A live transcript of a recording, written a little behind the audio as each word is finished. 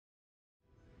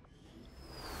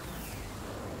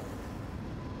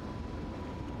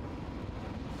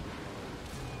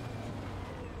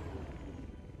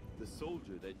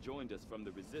soldier that joined us from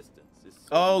the resistance is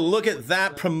Oh, look at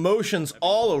that. Promotions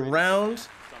all around. some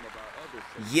of our other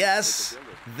soldiers' Yes,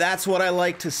 capabilities. that's what I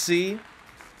like to see.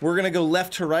 We're going to go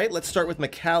left to right. Let's start with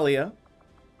Micalia.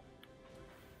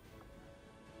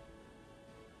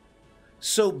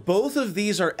 So both of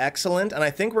these are excellent, and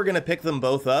I think we're going to pick them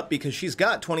both up because she's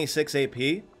got 26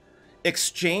 AP.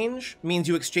 Exchange means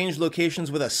you exchange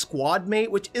locations with a squad mate,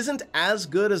 which isn't as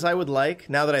good as I would like,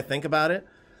 now that I think about it.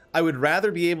 I would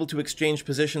rather be able to exchange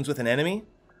positions with an enemy.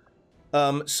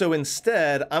 So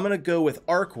instead, I'm going to go with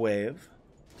Arcwave,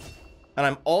 and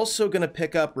I'm also going to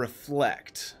pick up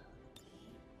Reflect.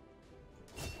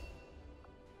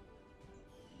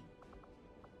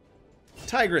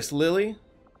 Tigress Lily.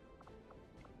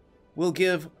 We'll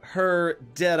give her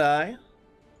Deadeye.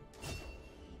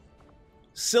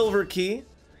 Silver Key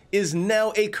is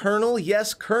now a Colonel.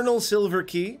 Yes, Colonel Silver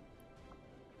Key.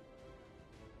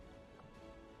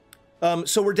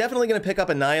 So we're definitely going to pick up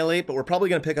Annihilate, but we're probably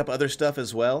going to pick up other stuff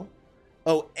as well.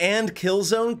 Oh, and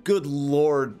Killzone? Good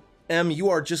lord. M, you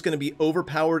are just going to be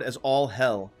overpowered as all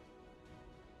hell.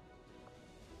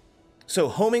 So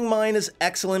Homing Mine is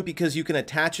excellent because you can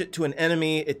attach it to an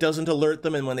enemy, it doesn't alert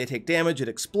them, and when they take damage, it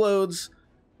explodes.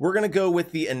 We're going to go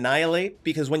with the Annihilate,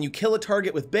 because when you kill a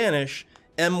target with Banish,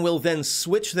 M will then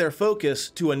switch their focus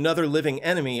to another living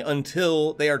enemy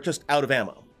until they are just out of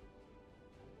ammo.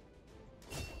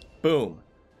 Boom.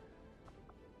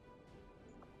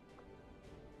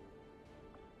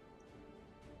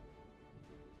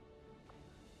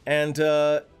 And,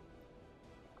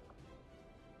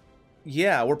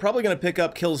 yeah, we're probably going to pick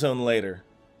up Killzone later.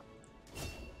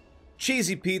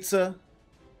 Cheesy Pizza.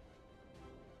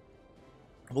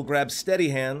 We'll grab Steady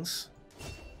Hands.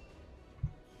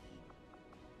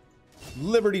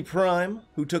 Liberty Prime,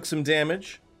 who took some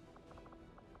damage,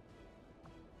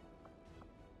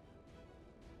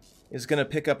 is going to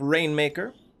pick up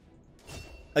Rainmaker.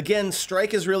 Again,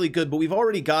 Strike is really good, but we've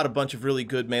already got a bunch of really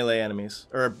good melee enemies,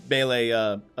 or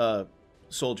melee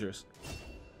soldiers.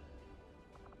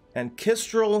 And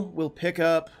Kistrel will pick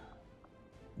up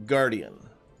Guardian.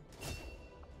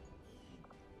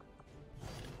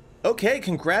 Okay,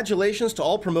 congratulations to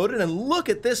all promoted, and look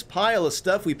at this pile of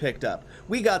stuff we picked up.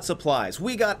 We got supplies,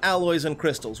 we got alloys and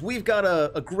crystals, we've got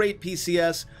a great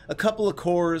PCS, a couple of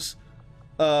cores,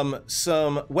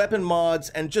 some weapon mods,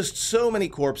 and just so many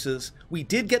corpses. We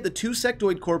did get the 2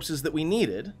 sectoid corpses that we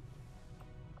needed.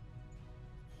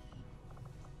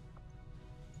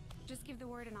 Just give the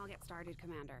word and I'll get started,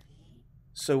 Commander.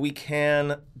 So we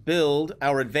can build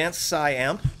our advanced Psi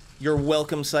Amp. You're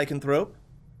welcome, Psychanthrope.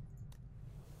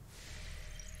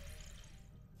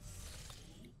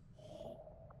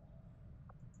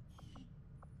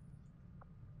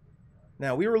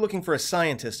 Now, we were looking for a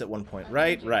scientist at one point,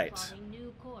 right? Right.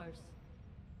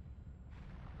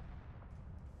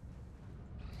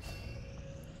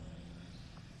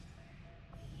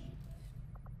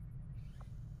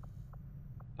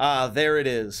 Ah, there it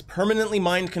is. Permanently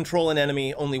mind control an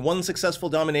enemy. Only 1 successful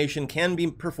domination can be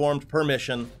performed per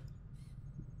mission.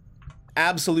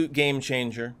 Absolute game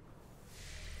changer.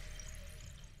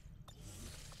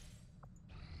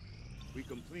 We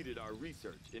completed our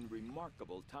research in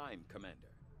remarkable time, Commander.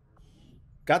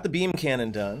 Got the beam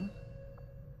cannon done.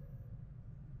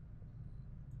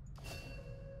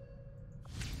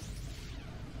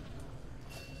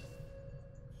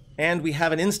 And we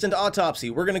have an instant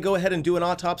autopsy. We're going to go ahead and do an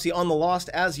autopsy on the Lost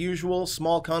as usual.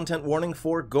 Small content warning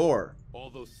for gore.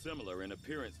 Although similar in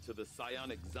appearance to the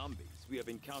psionic zombies we have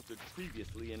encountered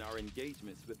previously in our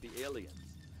engagements with the aliens,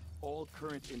 all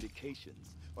current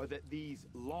indications are that these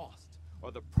Lost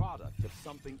are the product of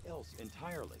something else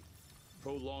entirely.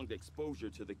 Prolonged exposure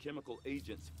to the chemical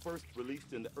agents first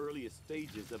released in the earliest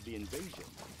stages of the invasion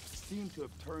seem to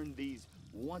have turned these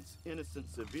once innocent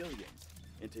civilians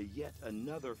into yet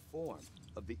another form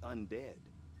of the undead.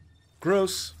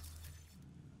 Gross.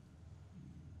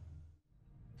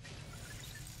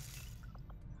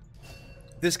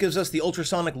 This gives us the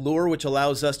ultrasonic lure, which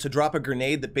allows us to drop a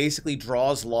grenade that basically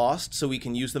draws Lost so we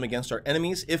can use them against our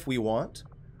enemies if we want.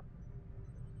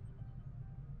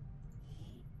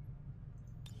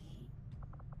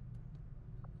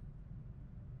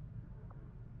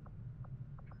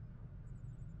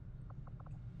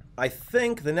 I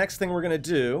think the next thing we're going to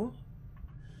do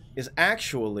is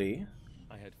actually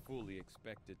I had fully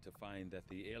expected to find that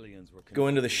the aliens were go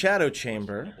into the shadow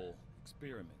chamber,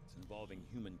 experiments involving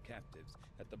human captives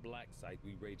at the black site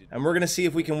we raided, and we're going to see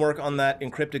if we can work on that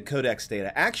encrypted codex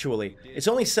data. Actually, it's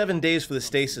only 7 days for the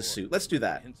stasis suit. Let's do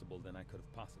that. than I could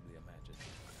have possibly imagined.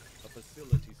 A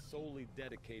facility solely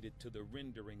dedicated to the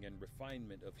rendering and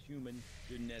refinement of human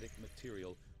genetic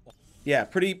material Yeah,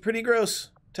 pretty gross,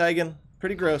 Tigan.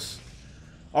 Pretty gross.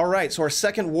 All right, so our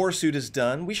second war suit is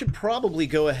done. We should probably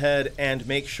go ahead and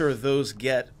make sure those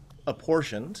get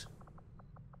apportioned.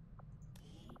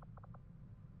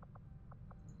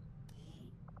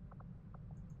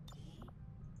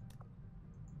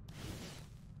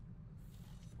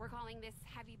 We're calling this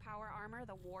heavy power armor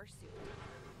the war suit.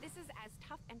 This is as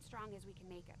tough and strong as we can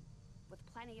make it, with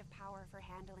plenty of power for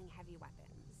handling heavy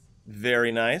weapons.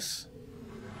 Very nice.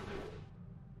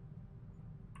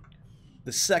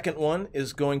 The second one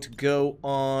is going to go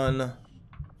on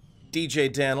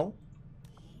DJ Daniel.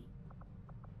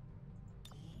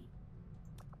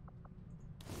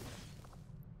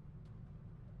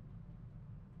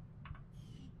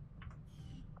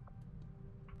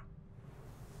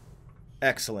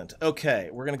 Excellent. Okay,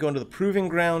 we're going to go into the proving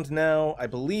ground now. I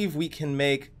believe we can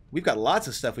make... We've got lots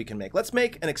of stuff we can make. Let's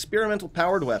make an experimental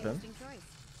powered weapon. Interesting choice.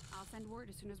 I'll send word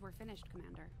as soon as we're finished,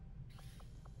 Commander.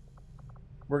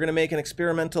 We're going to make an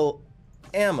experimental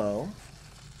ammo.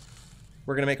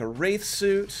 We're going to make a wraith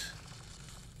suit.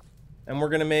 And we're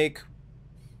going to make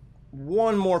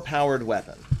one more powered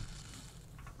weapon.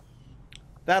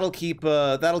 That'll keep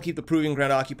the proving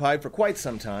ground occupied for quite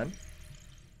some time.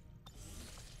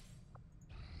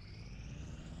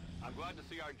 I'm glad to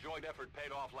see our joint effort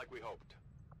paid off like we hoped.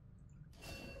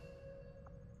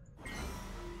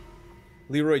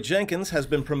 Leroy Jenkins has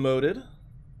been promoted.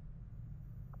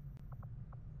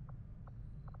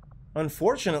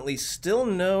 Unfortunately, still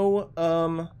no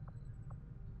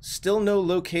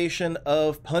location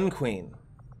of Pun Queen.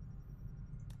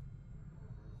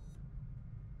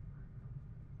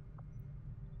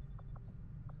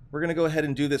 We're going to go ahead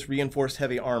and do this reinforced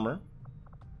heavy armor.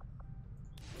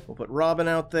 We'll put Robin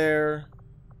out there.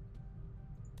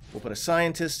 We'll put a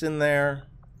scientist in there.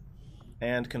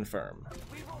 And confirm.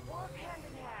 We will work hand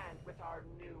in hand with our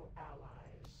new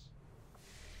allies.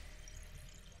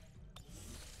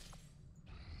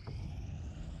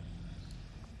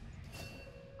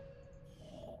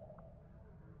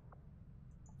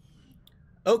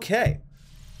 Okay.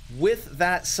 With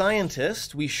that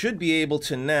scientist, we should be able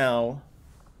to now...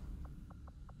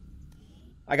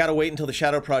 I gotta wait until the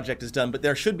Shadow Project is done, but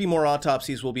there should be more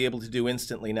autopsies we'll be able to do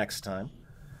instantly next time.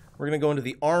 We're gonna go into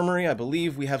the armory. I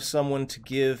believe we have someone to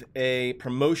give a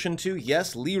promotion to.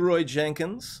 Yes, Leroy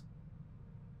Jenkins.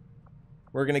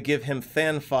 We're gonna give him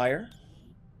Fanfire.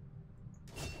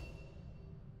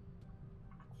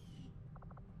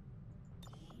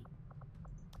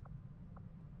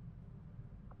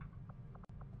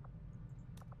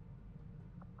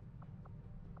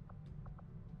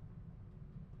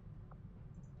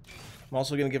 I'm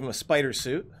also going to give him a spider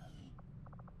suit.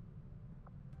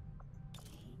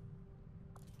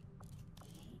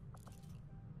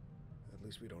 At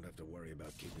least we don't have to worry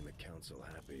about keeping the council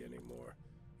happy anymore,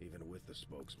 even with the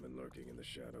spokesman lurking in the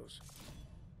shadows.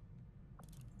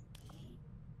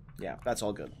 Yeah, that's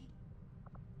all good.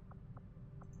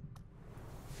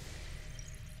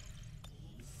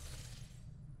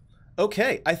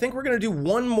 Okay, I think we're going to do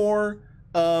one more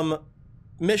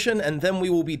mission, and then we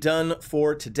will be done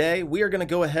for today. We are going to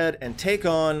go ahead and take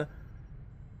on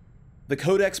the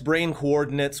Codex Brain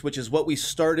Coordinates, which is what we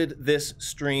started this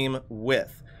stream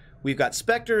with. We've got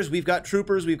Spectres, we've got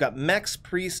Troopers, we've got Mechs,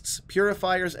 Priests,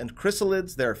 Purifiers, and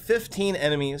Chrysalids. There are 15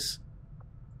 enemies.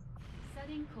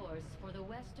 Setting course for the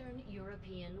Western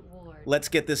European Ward. Let's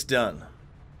get this done.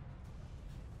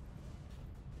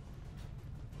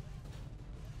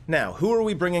 Now, who are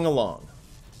we bringing along?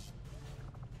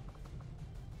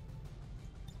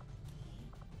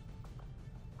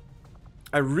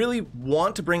 I really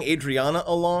want to bring Adriana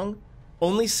along.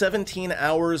 Only 17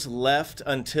 hours left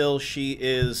until she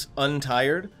is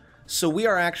untired. So we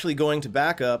are actually going to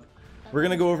back up. We're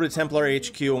going to go over to Templar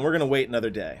HQ and we're going to wait another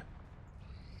day.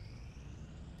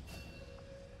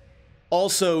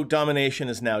 Also, Domination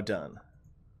is now done.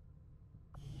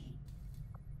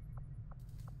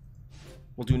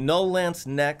 We'll do Null Lance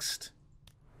next.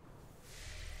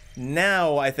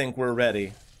 Now I think we're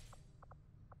ready.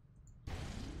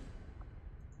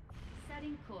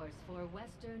 Setting course for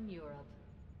Western Europe.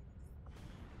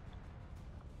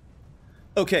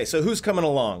 Okay, so who's coming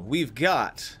along? We've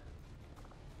got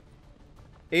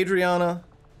Adriana.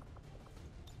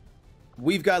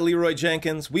 We've got Leroy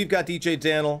Jenkins. We've got DJ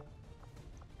Daniel.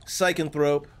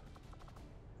 Psychanthrope.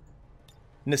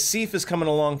 Nassif is coming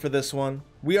along for this one.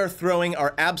 We are throwing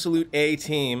our absolute A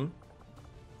team.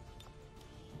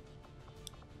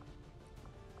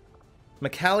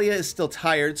 Micalia is still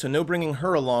tired, so no bringing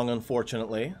her along,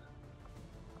 unfortunately.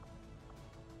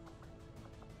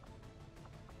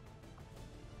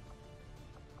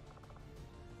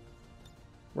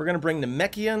 We're going to bring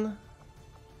Namekian.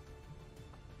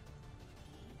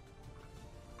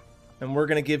 And we're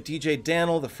going to give DJ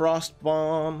Daniel the Frost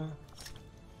Bomb.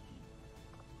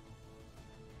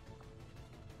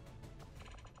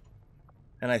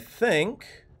 And I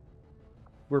think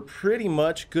we're pretty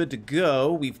much good to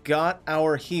go. We've got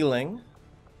our healing.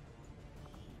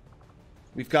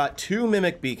 We've got 2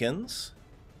 Mimic Beacons.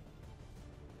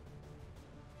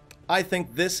 I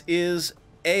think this is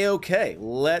A-okay.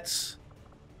 Let's...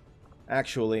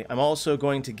 Actually, I'm also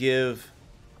going to give...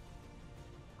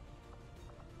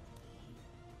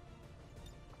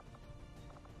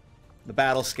 the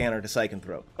Battle Scanner to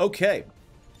Psychanthrope. Okay.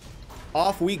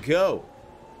 Off we go.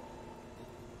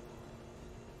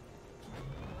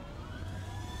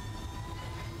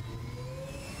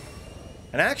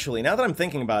 And actually, now that I'm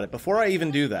thinking about it, before I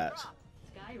even do that...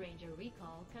 Sky Ranger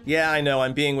recall Yeah, I know,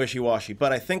 I'm being wishy-washy,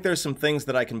 but I think there's some things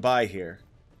that I can buy here.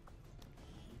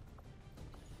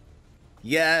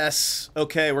 Yes!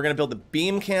 Okay, we're gonna build the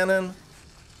Beam Cannon.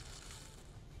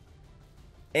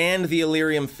 And the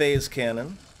Illyrium Phase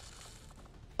Cannon.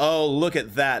 Oh, look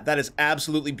at that. That is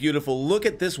absolutely beautiful. Look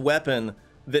at this weapon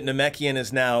that Namekian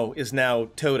is now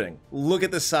toting. Look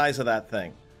at the size of that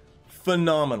thing.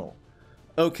 Phenomenal.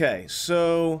 Okay,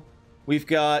 so we've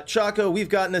got Chaco, we've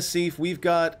got Nassif, we've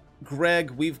got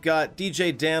Greg, we've got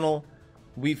DJ Daniel,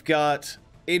 we've got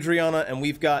Adriana, and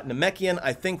we've got Namekian.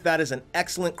 I think that is an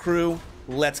excellent crew.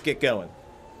 Let's get going.